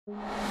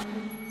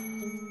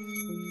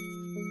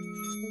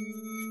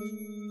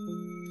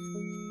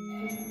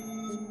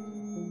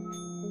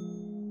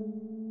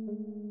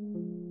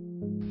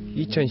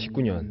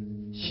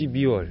(2019년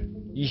 12월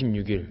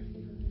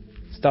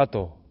 26일)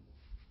 스타트.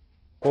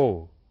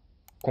 고!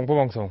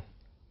 공포방송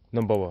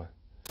넘버원.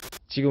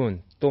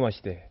 지금은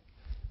또마시대.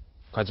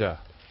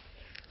 가자.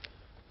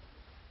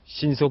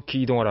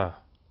 신속히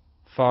이동하라.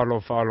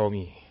 Follow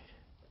me.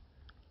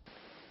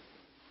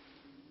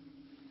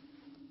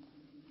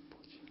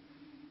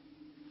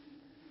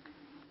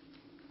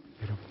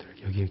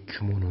 여러분들, 여기의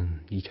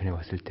규모는 이전에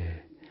왔을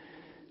때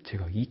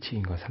제가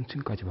 2층인가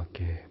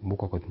 3층까지밖에 못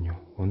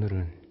가거든요.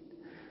 오늘은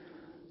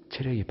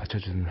체력이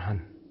받쳐주는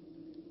한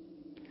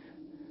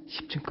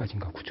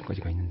 10층까지인가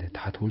 9층까지가 있는데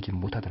다 돌지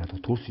못하더라도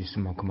돌 수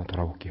있을 만큼만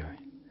돌아볼게요.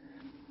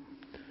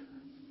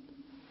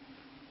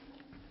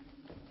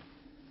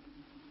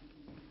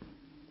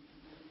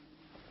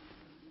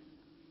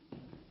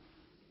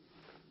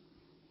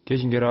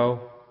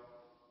 계신게라우?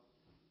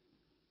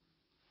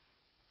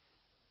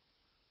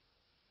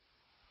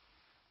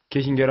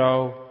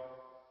 계신게라우?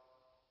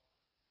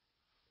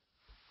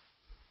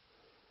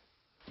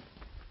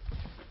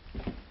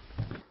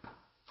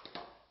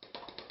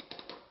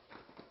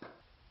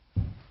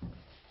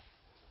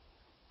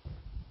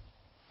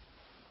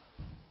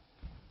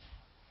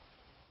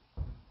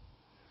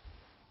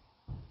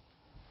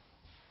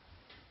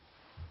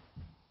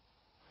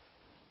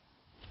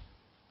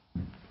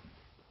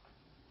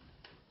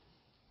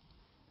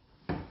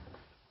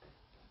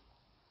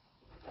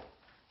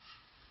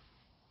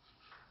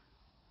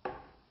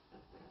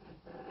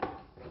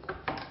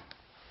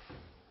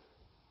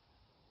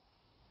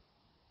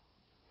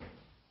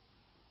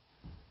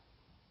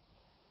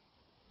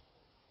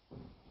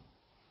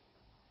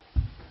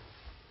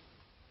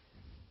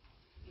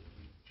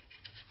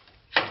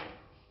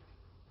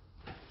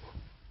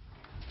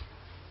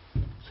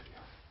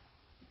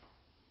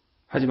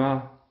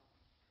 하지마.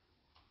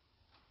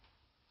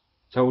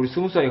 자, 우리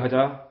스무스하게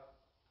가자.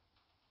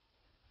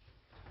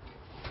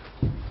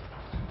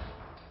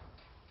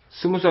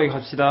 스무스하게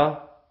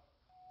갑시다.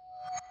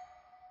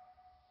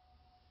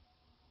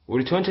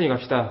 우리 천천히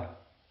갑시다.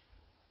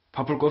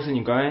 바쁠 거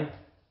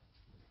없으니까.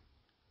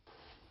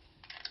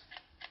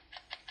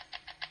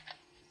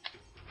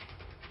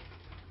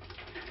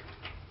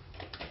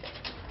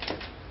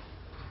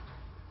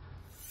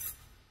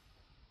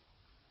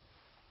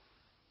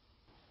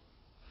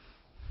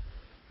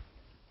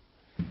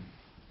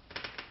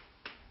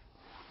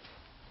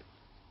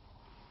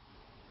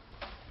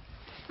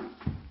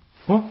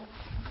 어?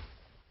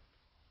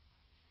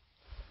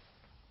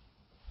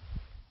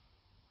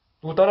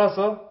 누구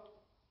따라왔어?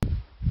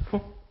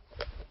 어?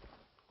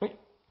 어이?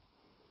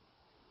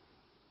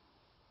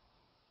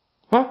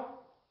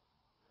 어?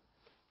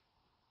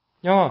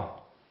 양아,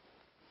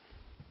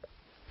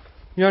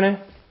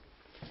 미안해.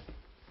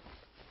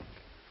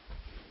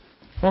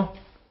 어?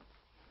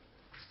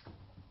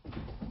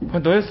 아,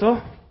 너였어?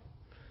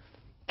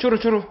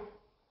 추루.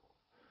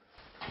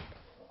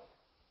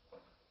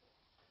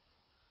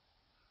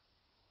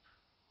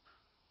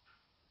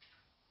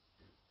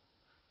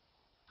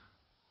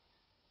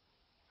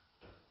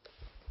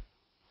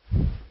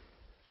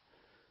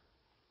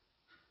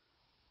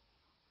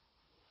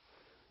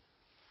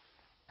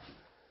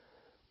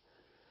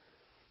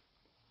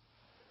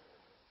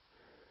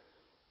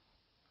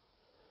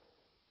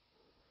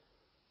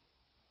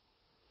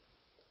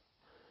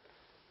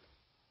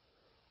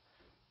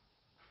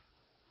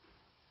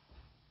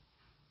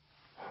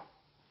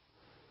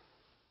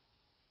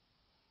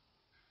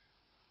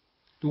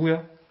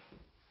 누구야?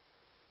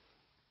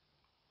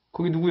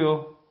 거기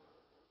누구야?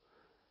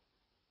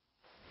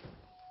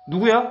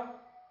 누구야?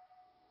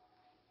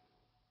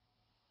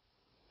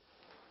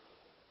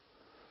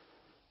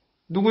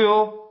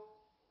 누구요?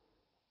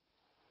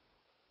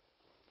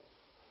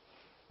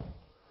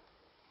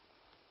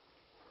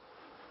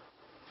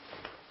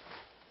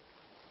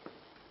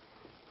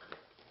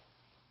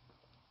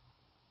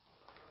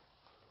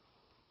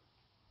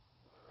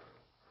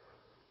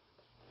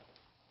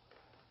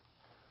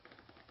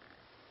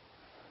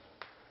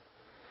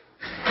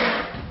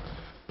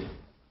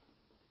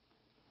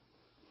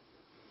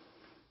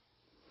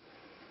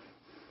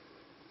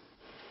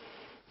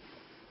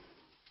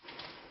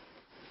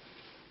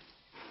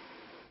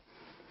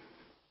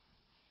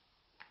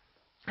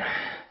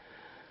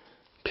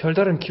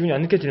 별다른 기운이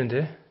안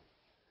느껴지는데?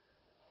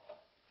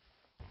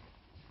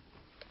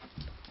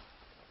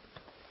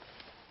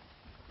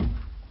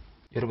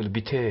 여러분들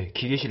밑에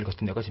기계실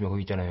같은 데 가시면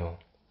거기 있잖아요.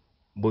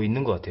 뭐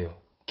있는 것 같아요.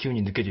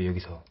 기운이 느껴져요,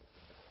 여기서.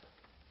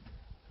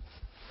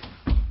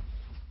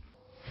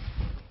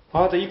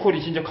 아, 나 이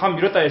콜이 진짜 감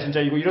밀었다, 야,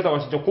 진짜. 이거 이러다가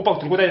진짜 꼬박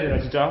들고 다녀야 되나,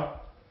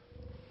 진짜.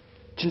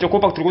 진짜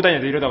꼬박 들고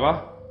다녀야 돼,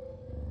 이러다가.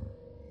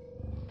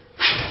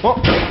 어?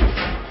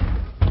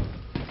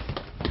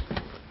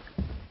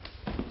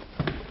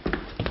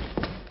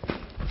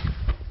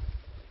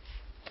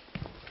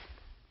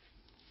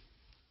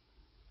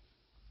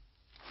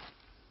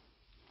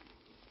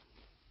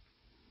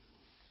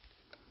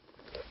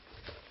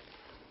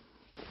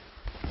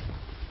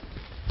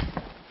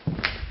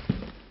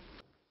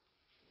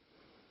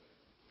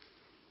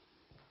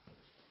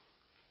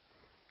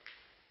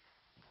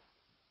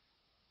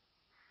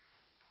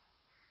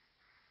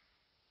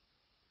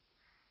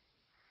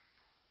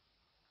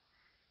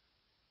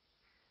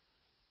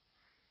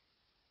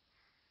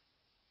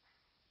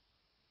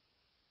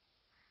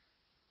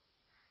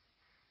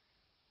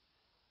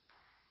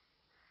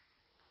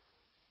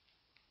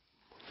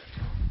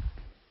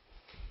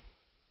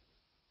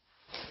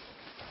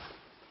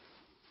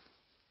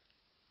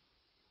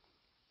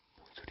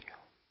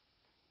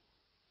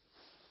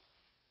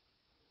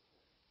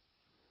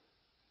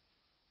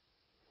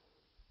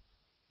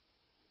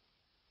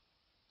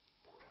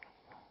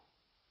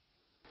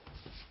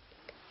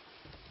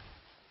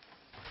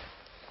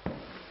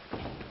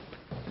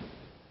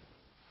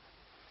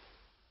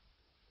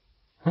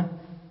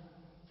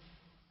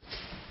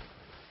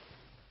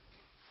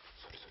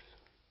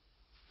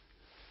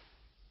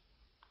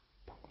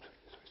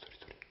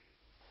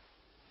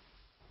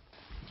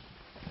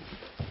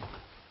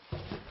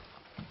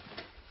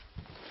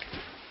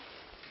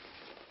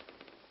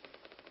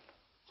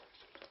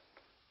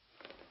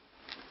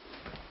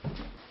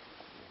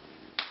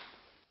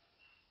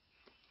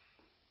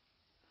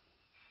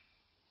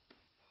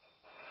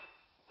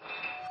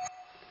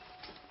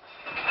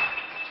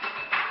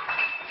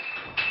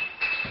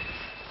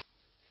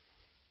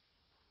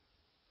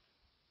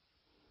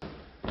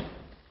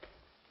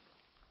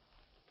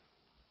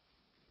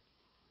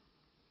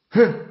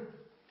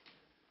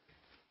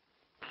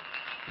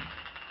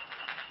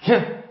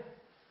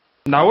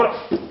 나오라.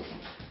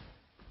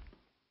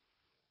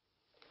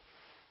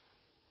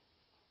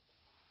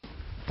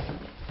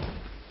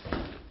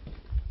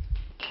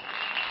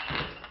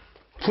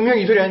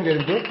 분명히 이 소리 아닌가,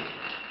 여러분들?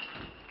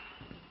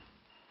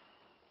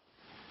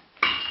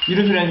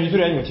 이런 소리 아니면 이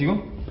소리 아닌가,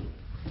 지금?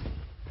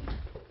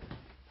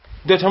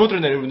 내가 잘못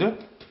들었나, 여러분들?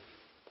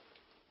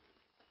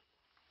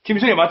 지금 이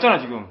소리가 맞잖아,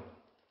 지금.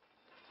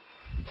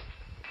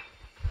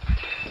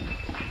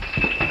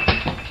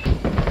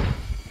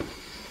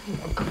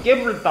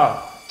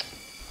 깨불었다.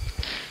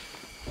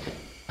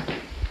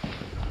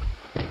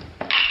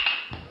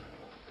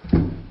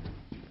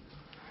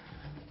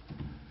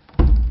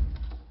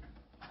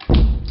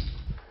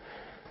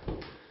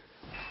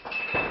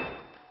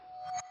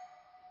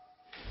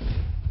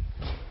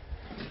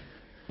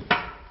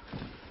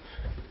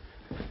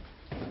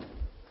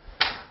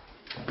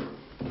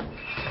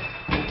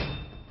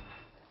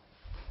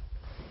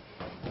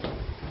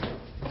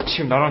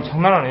 지금 나랑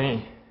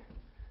장난하네.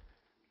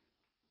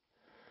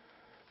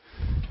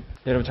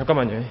 여러분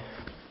잠깐만요.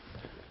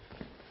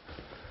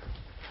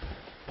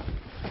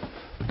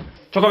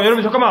 잠깐만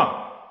여러분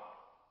잠깐만.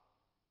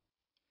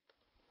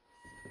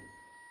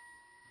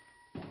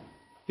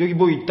 여기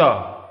뭐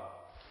있다.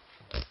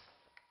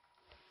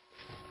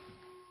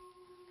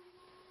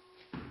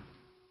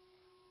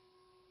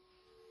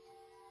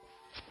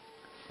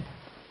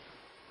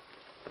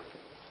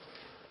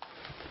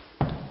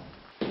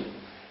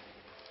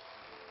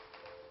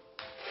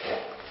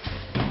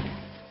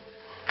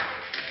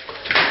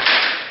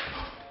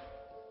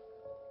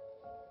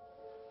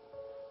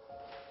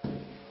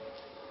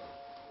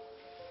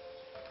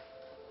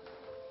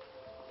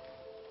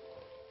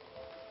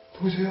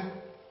 누구세요?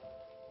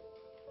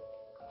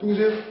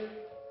 누구세요?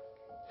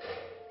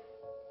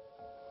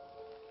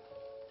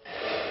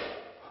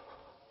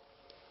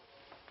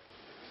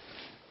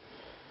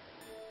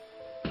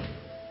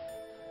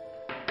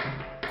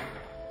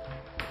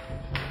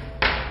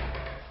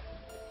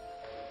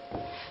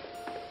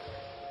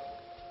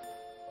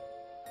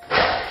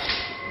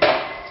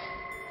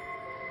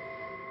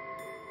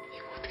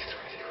 이거 어떻게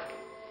들어가야 돼, 이거?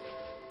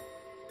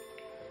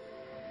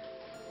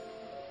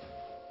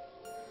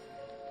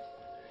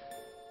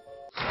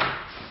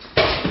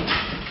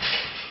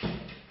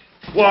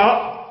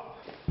 와!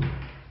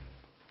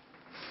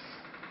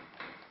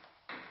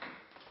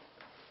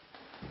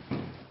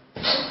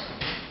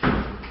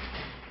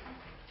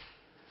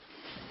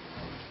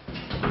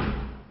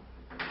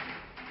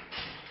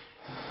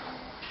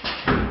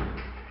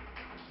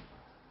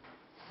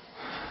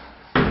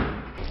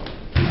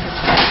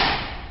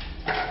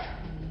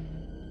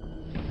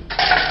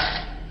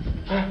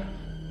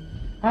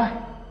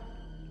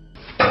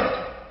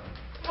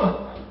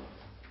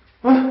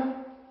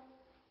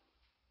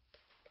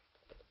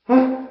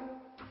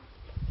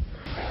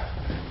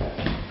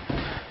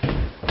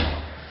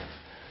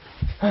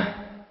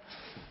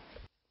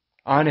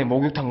 안에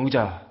목욕탕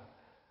의자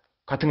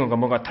같은 건가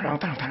뭔가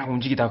탈랑탈랑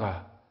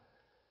움직이다가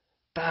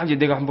딱 이제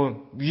내가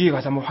한번 위에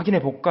가서 한번 확인해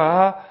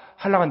볼까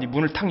하려고 하는데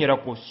문을 탁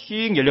열었고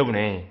씩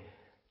열려보네.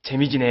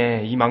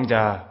 재미지네 이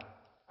망자.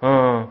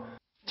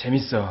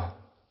 재밌어.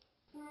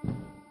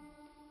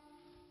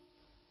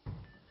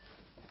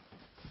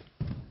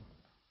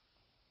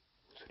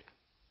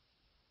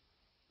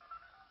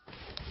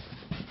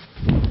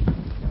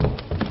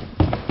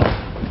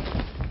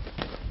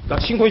 나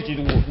신고했지.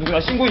 누구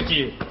나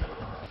신고했지.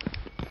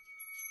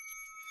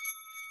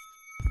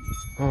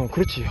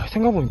 그렇지.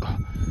 생각해보니까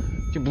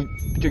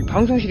저기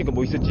방송실인가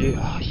뭐 있었지.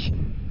 아씨.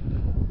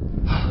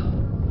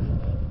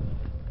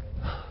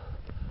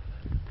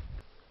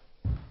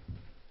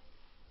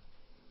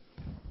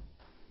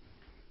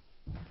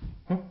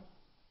 어?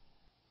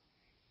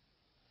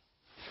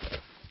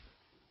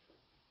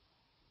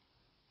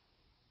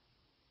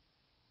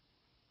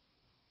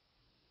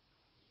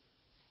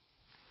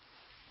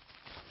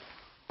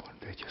 뭔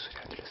라디오 소리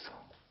안 들렸어?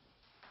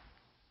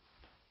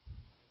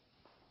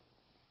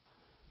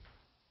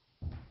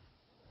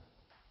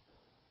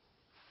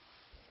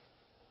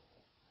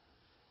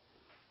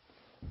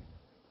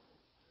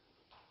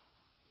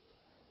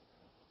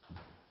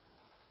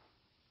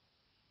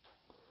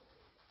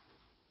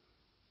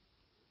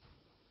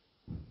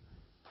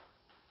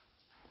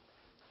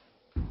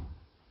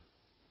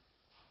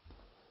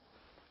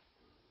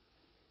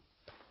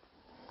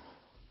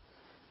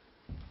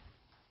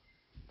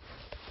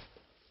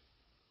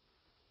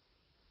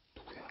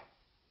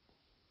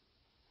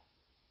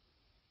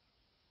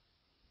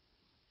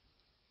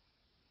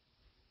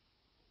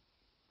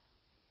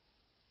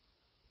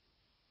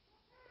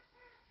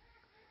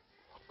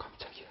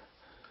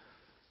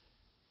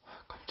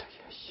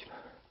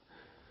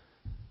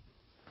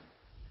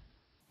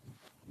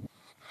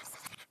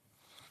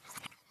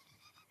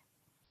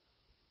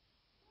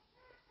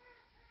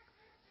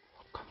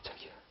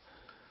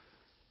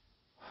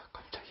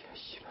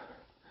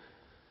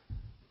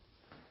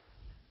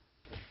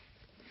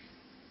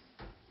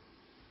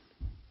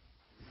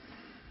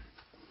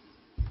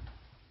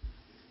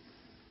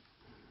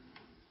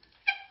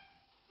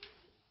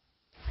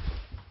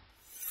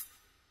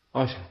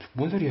 아,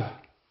 뭔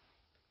소리야.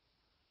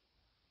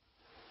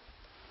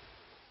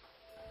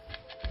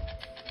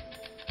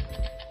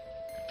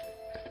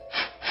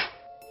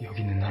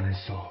 여기는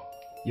하늘소,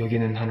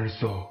 여기는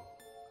하늘소.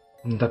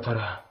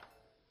 응답하라.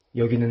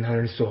 여기는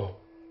하늘소.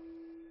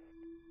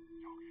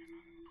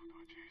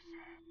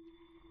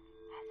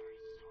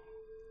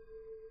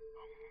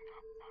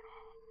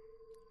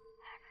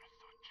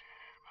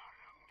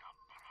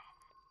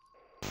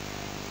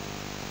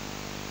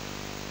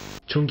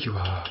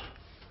 전기가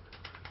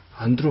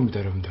안 들어옵니다,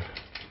 여러분들.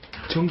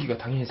 전기가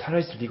당연히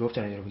살아있을 리가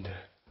없잖아요, 여러분들.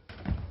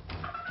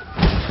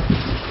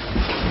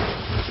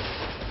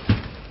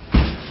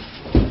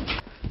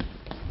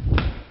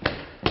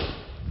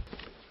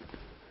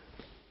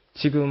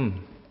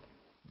 지금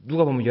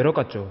누가 보면 열악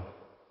같죠?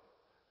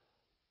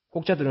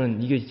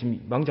 혹자들은 이게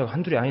지금 망자가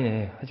한둘이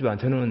아니네. 하지만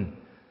저는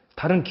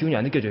다른 기운이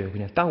안 느껴져요.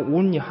 그냥 딱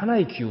온리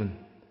하나의 기운.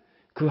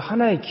 그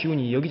하나의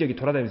기운이 여기저기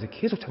돌아다니면서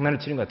계속 장난을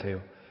치는 것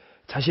같아요.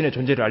 자신의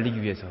존재를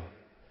알리기 위해서.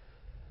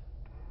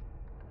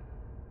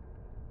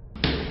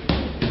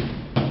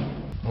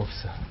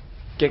 없어.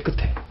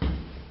 깨끗해.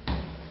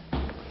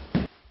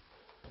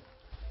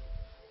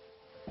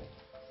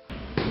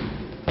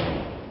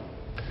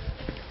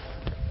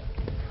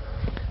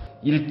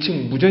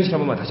 1층 무전실 한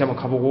번만 다시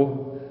한번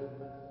가보고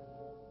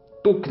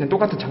또 그냥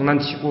똑같은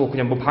장난치고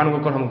그냥 뭐 반응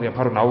올 건 하면 그냥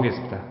바로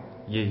나오겠습니다.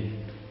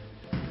 예.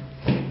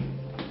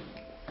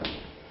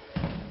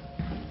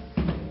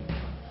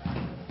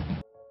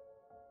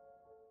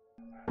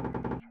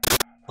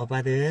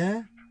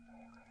 오빠들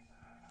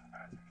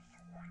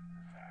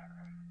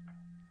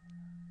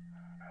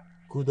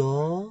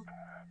구독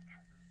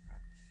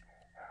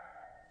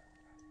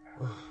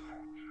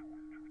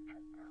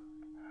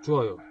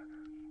좋아요.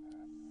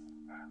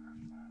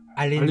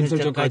 알림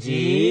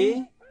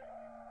설정까지